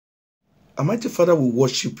Almighty Father, we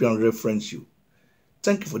worship you and reverence you.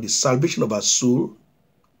 Thank you for the salvation of our soul.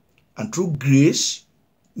 And through grace,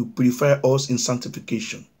 you purify us in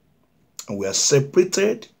sanctification. And we are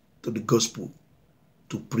separated to the gospel,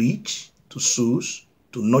 to preach to souls,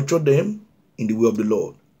 to nurture them in the way of the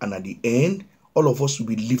Lord. And at the end, all of us will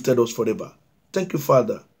be lifted up forever. Thank you,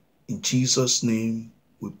 Father. In Jesus' name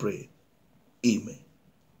we pray. Amen.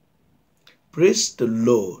 Praise the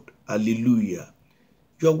Lord. Hallelujah.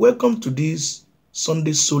 You are welcome to this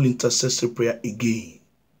Sunday Soul Intercessory Prayer again.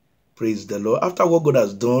 Praise the Lord. After what God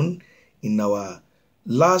has done in our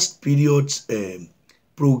last period's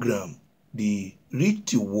program, the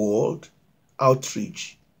Reach the World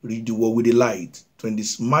Outreach, Reach the World with the Light,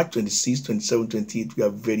 March 26, 27, 28, we are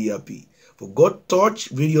very happy. For God touched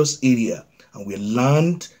various areas and we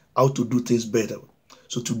learned how to do things better.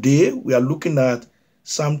 So today we are looking at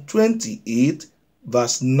Psalm 28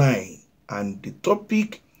 verse 9, and the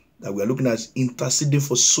topic that we are looking at is interceding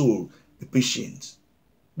for soul. Be patient.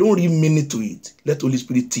 Don't read meaning to it. Let the Holy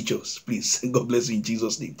Spirit teach us, please. God bless you in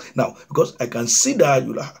Jesus' name. Now, because I can see that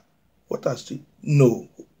you're like, what has to? No,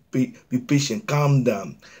 be patient, calm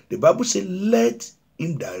down. The Bible says, let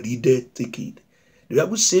him that readeth take it. The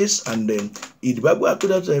Bible says, and then the Bible after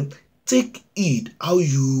that, take heed how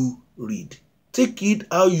you read. Take heed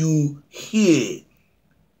how you hear.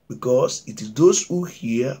 Because it is those who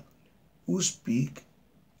hear, who speak,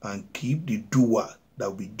 and keep the doer that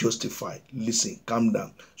will be justified. Listen, calm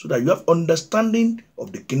down. So that you have understanding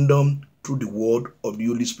of the kingdom through the word of the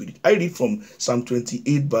Holy Spirit. I read from Psalm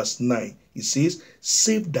 28 verse 9. It says,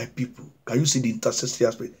 save thy people. Can you see the intercessory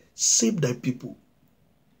aspect? Save thy people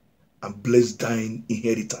and bless thine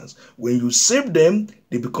inheritance. When you save them,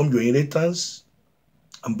 they become your inheritance,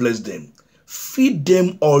 and bless them. Feed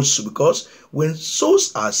them also, because when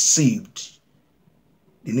souls are saved,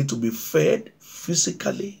 they need to be fed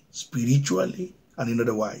physically, spiritually, and in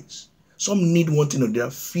other ways. Some need one thing or the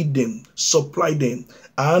other. Feed them, supply them,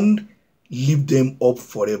 and lift them up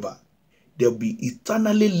forever. They'll be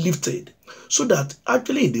eternally lifted, so that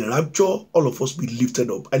actually in the rapture, all of us be lifted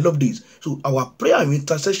up. I love this. So our prayer and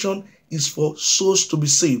intercession is for souls to be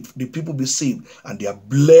saved, the people be saved, and they are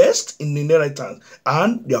blessed in inheritance,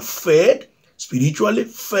 and they are fed spiritually,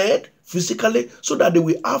 fed physically, so that they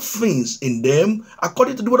will have things in them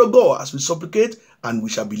according to the word of God as we supplicate, and we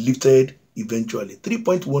shall be lifted eventually. 3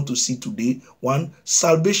 points we want to see today. 1,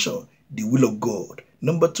 salvation, the will of God.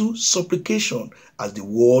 Number 2, supplication, as the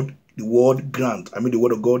word grant. The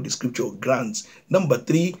word of God, the scripture grants. Number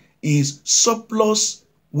 3 is surplus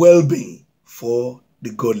well-being for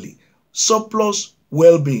the godly. Surplus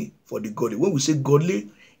well-being for the godly. When we say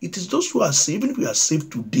godly, it is those who are saved. Even if we are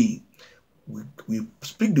saved today, we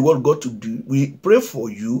speak the word of God to do. We pray for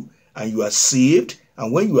you and you are saved.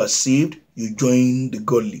 And when you are saved, you join the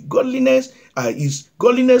godly. Godliness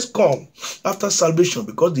come after salvation,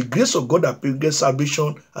 because the grace of God that brings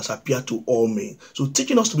salvation has appeared to all men. So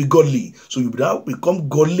teaching us to be godly. So you now become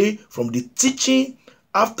godly from the teaching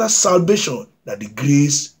after salvation that the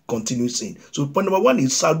grace continues in. So point number 1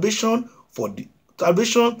 is salvation,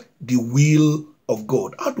 the will of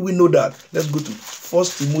God. How do we know that? Let's go to 1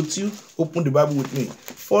 Timothy. Open the Bible with me.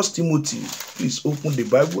 1 Timothy. Please open the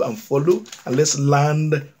Bible and follow, and let's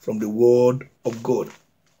learn from the word of God.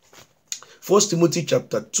 1 Timothy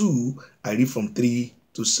chapter 2, I read from 3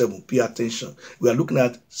 to 7. Pay attention. We are looking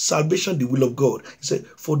at salvation, the will of God. He said,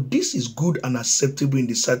 for this is good and acceptable in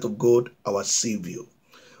the sight of God, our Savior,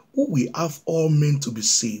 who will have all men to be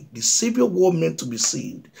saved. The Savior all men to be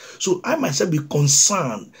saved. So I myself be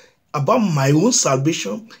concerned about my own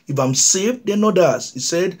salvation. If I'm saved, then others. He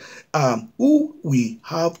said, who will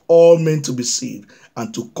have all men to be saved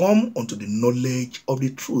and to come unto the knowledge of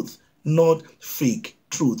the truth, not fake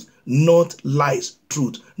truth, not lies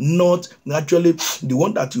truth, not actually the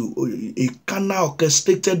one that a carnal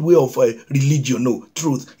orchestrated way of religion. No,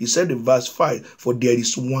 truth. He said in verse 5, for there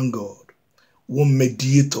is one God, one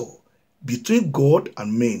mediator between God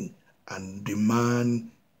and men, and the man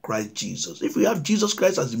Christ Jesus. If we have Jesus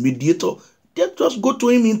Christ as the mediator, then just go to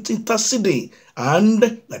him interceding, and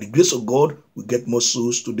by the grace of God, we get more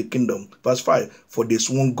souls to the kingdom. Verse 5, for there is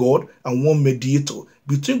one God and one mediator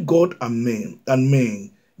between God and men,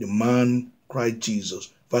 the man Christ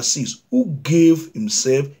Jesus. Verse 6, who gave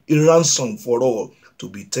himself a ransom for all, to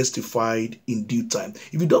be testified in due time.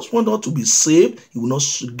 If he does want us to be saved, he will not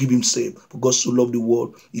give himself. For God so loved the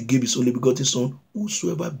world, he gave his only begotten Son.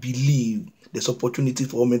 Whosoever believe, there's opportunity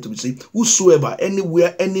for all men to be saved. Whosoever,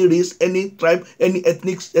 anywhere, any race, any tribe, any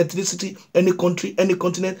ethnicity, any country, any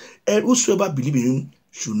continent, and whosoever believe in him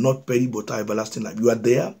should not perish but have everlasting life. You are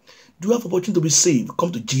there. Do you have opportunity to be saved?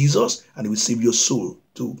 Come to Jesus and he will save your soul.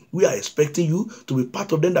 We are expecting you to be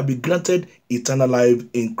part of them that be granted eternal life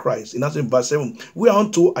in Christ. In verse 7, we are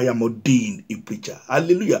unto I am ordained a preacher.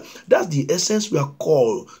 Hallelujah. That's the essence. We are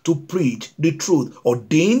called to preach the truth.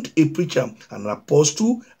 Ordained a preacher, an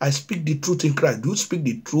apostle. I speak the truth in Christ. Do you speak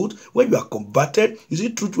the truth when you are converted? Is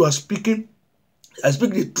it truth you are speaking? I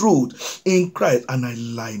speak the truth in Christ and I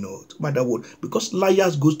lie not. By that word, because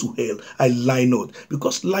liars goes to hell, I lie not.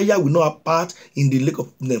 Because liar will not have part in the lake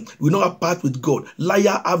of them, will not have part with God.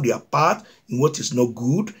 Liar have their part in what is not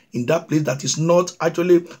good, in that place that is not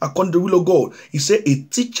actually according to the will of God. He said, a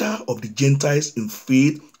teacher of the Gentiles in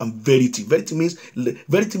faith and verity. Verity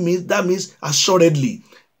means assuredly,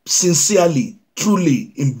 sincerely,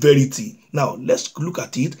 truly, in verity. Now, let's look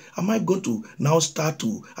at it. Am I going to now start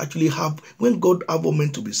to actually have, when God have a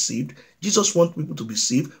man to be saved, Jesus wants people to be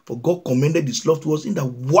saved, for God commended his love to us in that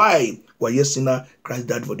while we are yet sinner, Christ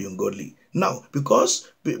died for the ungodly. Now, because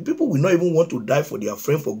people will not even want to die for their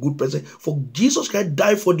friend, for good person, for Jesus Christ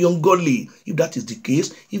died for the ungodly. If that is the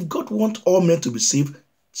case, if God wants all men to be saved,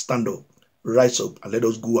 stand up, rise up, and let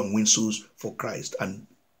us go and win souls for Christ. And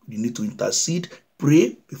you need to intercede.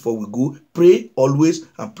 Pray before we go. Pray always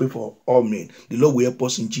and pray for all men. The Lord will help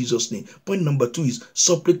us in Jesus' name. Point number 2 is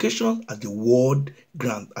supplication as the word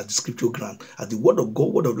grant, as the scripture grant, as the word of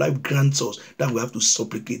God, word of life grants us, that we have to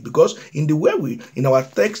supplicate. Because in the way in our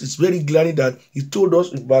text, it's very glaring that he told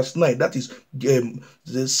us in verse 9, that is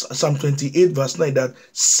Psalm 28 verse 9, that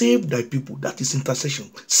save thy people. That is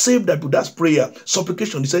intercession. Save thy people. That's prayer.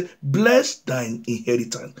 Supplication. He said, bless thine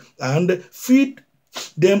inheritance and feed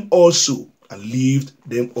them also, and lift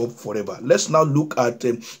them up forever. Let's now look at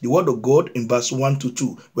the word of God in verse 1 to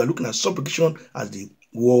 2. We are looking at supplication as the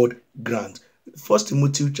word grant. 1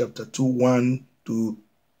 Timothy chapter 2, 1 to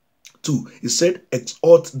 2. It said,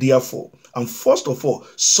 exhort therefore, and first of all,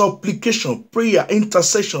 supplication, prayer,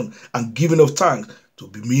 intercession, and giving of thanks to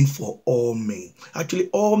be mean for all men. Actually,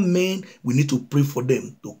 all men, we need to pray for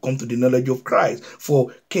them to come to the knowledge of Christ.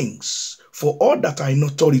 For kings, for all that are in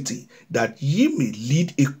authority, that ye may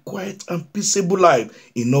lead a quiet and peaceable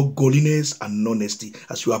life in all godliness and honesty.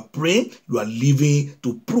 As you are praying, you are living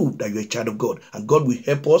to prove that you are a child of God. And God will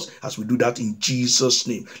help us as we do that in Jesus'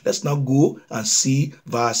 name. Let's now go and see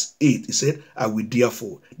verse 8. He said, I will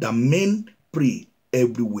therefore that men pray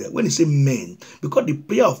everywhere. When he say men, because the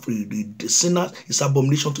prayer of the sinners is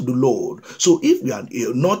abomination to the Lord. So if we are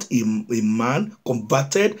not a man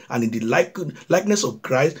converted and in the likeness of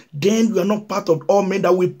Christ, then we are not part of all men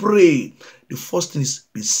that we pray. The first thing is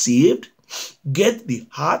be saved. Get the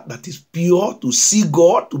heart that is pure to see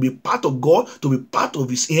God, to be part of God, to be part of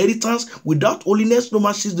his inheritance. Without holiness, no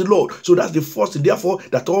man sees the Lord. So that's the first thing. Therefore,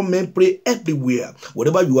 that all men pray everywhere.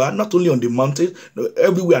 Whatever you are, not only on the mountain,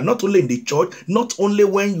 everywhere, not only in the church, not only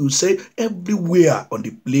when you say everywhere, on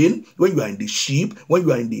the plane, when you are in the ship, when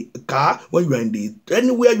you are in the car, when you are in the,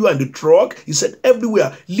 anywhere you are in the truck, he said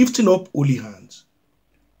everywhere, lifting up holy hands.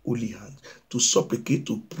 Holy hands. To supplicate,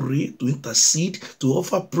 to pray, to intercede, to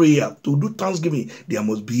offer prayer, to do thanksgiving, there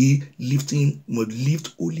must be lifting, must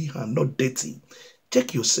lift holy hand, not dirty.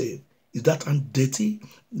 Check yourself. Is that hand dirty?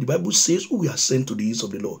 The Bible says, who we are sent to the ears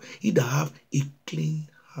of the Lord? He that have a clean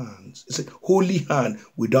hand. It's a holy hand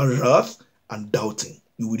without wrath and doubting.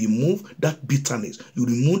 You will remove that bitterness. You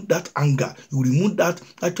remove that anger. You remove that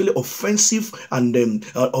actually offensive and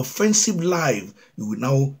offensive life. You will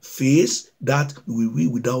now face that you will be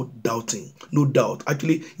without doubting. No doubt.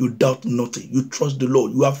 Actually, you doubt nothing. You trust the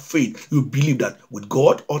Lord. You have faith. You believe that with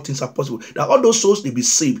God, all things are possible. That all those souls, they be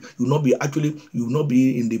saved. You will not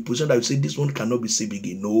be in the position that you say this one cannot be saved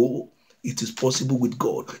again. No. It is possible with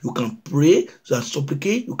God. You can pray and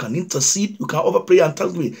supplicate. You can intercede. You can offer prayer and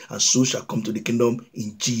thanksgiving. And so shall come to the kingdom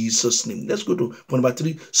in Jesus' name. Let's go to point number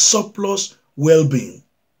 3. Surplus well-being.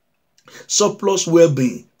 Surplus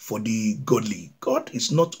well-being for the godly. God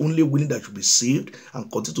is not only willing that you be saved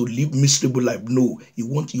and continue to live miserable life. No, he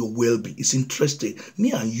wants your well-being. He's interested.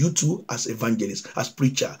 Me and you too, as evangelists, as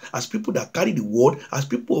preachers, as people that carry the word, as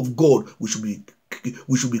people of God, we should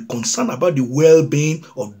be concerned about the well-being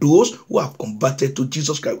of those who have converted to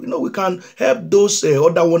Jesus Christ. We can help those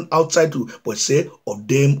other one outside too, but say of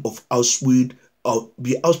them of household,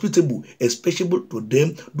 be hospitable, especially to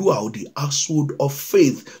them who are the household of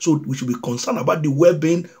faith. So we should be concerned about the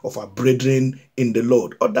well-being of our brethren in the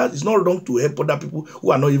Lord. Others, it's not wrong to help other people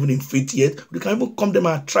who are not even in faith yet. We can even come them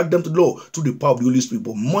and attract them to the Lord through the power of the Holy Spirit.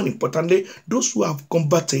 But more importantly, those who have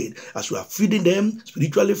converted, as we are feeding them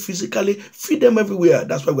spiritually, physically, feed them everywhere.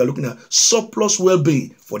 That's why we are looking at surplus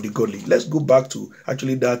well-being for the godly. Let's go back to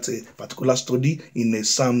actually that particular study in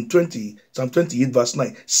Psalm 28 verse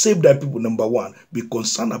 9. Save thy people, number one. Be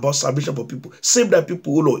concerned about salvation for people. Save thy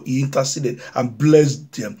people, O Lord. He interceded and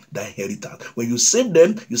blessed them, thy inheritance. When you save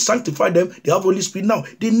them, you sanctify them, they have Holy Spirit now.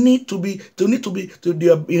 Their inheritance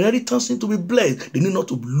need to be blessed. They need not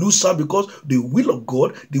to lose out, because the will of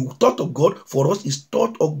God, the thought of God for us is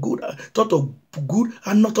thought of good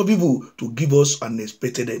and not of evil, to give us an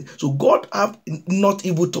expected end. So God have not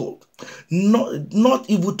evil thought, not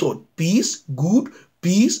evil thought, peace, good,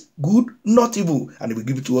 not evil, and He will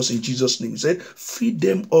give it to us in Jesus' name. He said, feed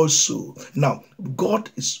them also. Now,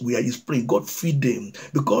 we are praying, God feed them,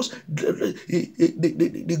 because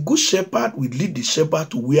the good shepherd will lead the shepherd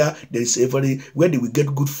to where there is where they will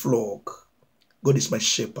get good flock. God is my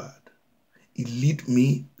shepherd. He lead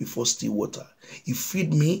me before still water. He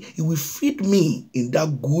feed me. He will feed me in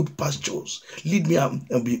that good pastures. Lead me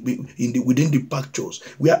within the pastures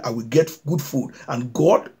where I will get good food. And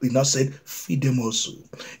God will now said, feed them also.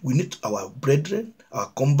 We need our brethren,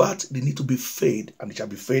 our combat, they need to be fed, and they shall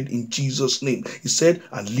be fed in Jesus' name. He said,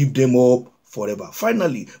 and lift them up forever.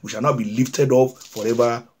 Finally, we shall not be lifted up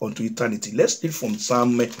forever unto eternity. Let's read from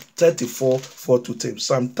Psalm 34, 4-10.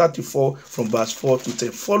 Psalm 34 from verse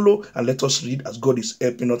 4-10. Follow and let us read as God is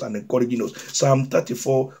helping us and encouraging us. Psalm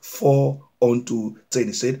 34, 4 unto 10.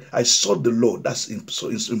 He said, I sought the Lord. That's in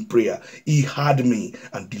prayer. He heard me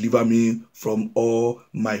and delivered me from all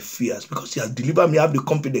my fears. Because He has delivered me, I have the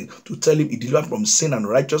confidence to tell Him He delivered me from sin and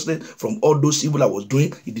righteousness, from all those evil I was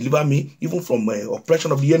doing. He delivered me even from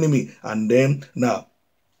oppression of the enemy. And then now,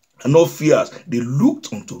 and no fears, they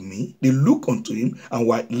looked unto me, they looked unto Him and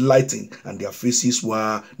were lightened, and their faces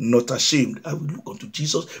were not ashamed. I will look unto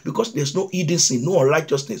Jesus, because there's no hidden sin, no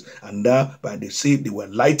unrighteousness. And but they say they were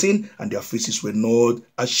lightened and their faces were not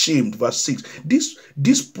ashamed. Verse 6.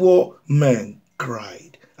 This poor man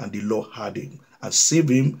cried, and the Lord heard him and save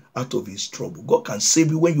him out of his trouble. God can save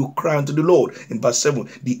you when you cry unto the Lord. In verse 7,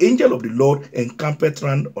 the angel of the Lord encampeth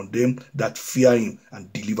round on them that fear Him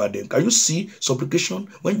and deliver them. Can you see supplication?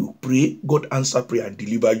 When you pray, God answer prayer and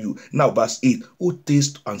deliver you. Now verse 8, oh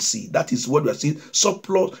taste and see. That is what we are seeing.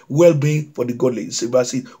 Surplus well-being for the godly. It's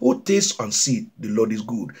verse 8, oh taste and see, the Lord is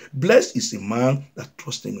good. Blessed is a man that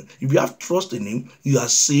trusts in Him. If you have trust in Him, you are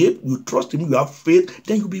saved, you trust Him, you have faith,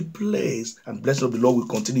 then you'll be blessed. And blessed of the Lord will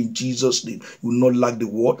continue in Jesus' name. You will not lack the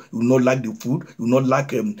word, you will not lack the food, you will not lack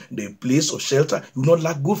the place of shelter, you will not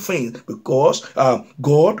lack good things, because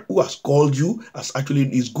God who has called you as actually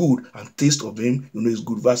is good, and taste of Him, you know, is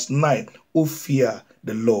good. Verse 9, oh fear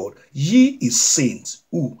the Lord, ye is saints.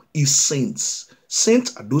 Who is saints?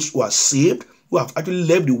 Saints are those who are saved, who have actually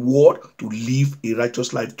left the world to live a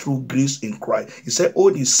righteous life through grace in Christ. He said, oh,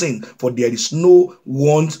 the saint, for there is no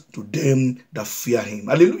want to them that fear Him.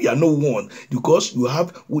 Hallelujah, no want. Because your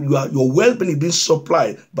well-being is being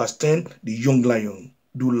supplied. Verse 10, the young lion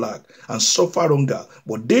do lack and suffer hunger,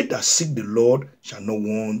 but they that seek the Lord shall not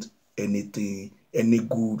want anything, any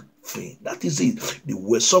good thing. That is it.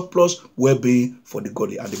 The surplus well-being for the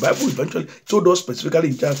godly. And the Bible eventually told us specifically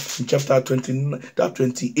in chapter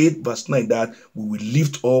 28 verse 9 that we will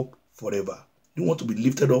lift up forever. You want to be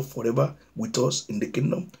lifted up forever with us in the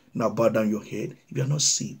kingdom? Now bow down your head. If you are not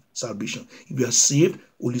saved, salvation. If you are saved,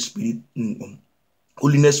 Holy Spirit,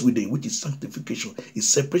 holiness within, which is sanctification, is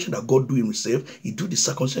separation that God do Himself. He do the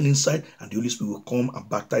circumcision inside, and the Holy Spirit will come and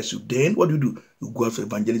baptize you. Then what do? You go out for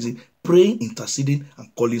evangelism, praying, interceding,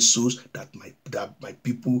 and calling souls that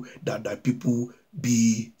thy people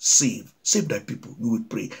be saved. Save thy people. You will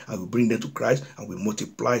pray and will bring them to Christ, and will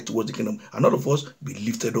multiply towards the kingdom. And all of us be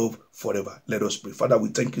lifted up forever. Let us pray. Father, we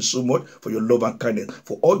thank you so much for your love and kindness,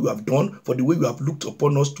 for all you have done, for the way you have looked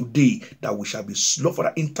upon us today, that we shall be slow for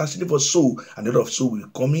that interceding for soul, and a lot of soul will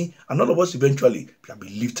come in, and all of us eventually shall be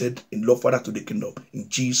lifted in love, Father, to the kingdom. In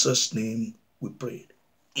Jesus' name we pray.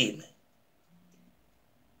 Amen.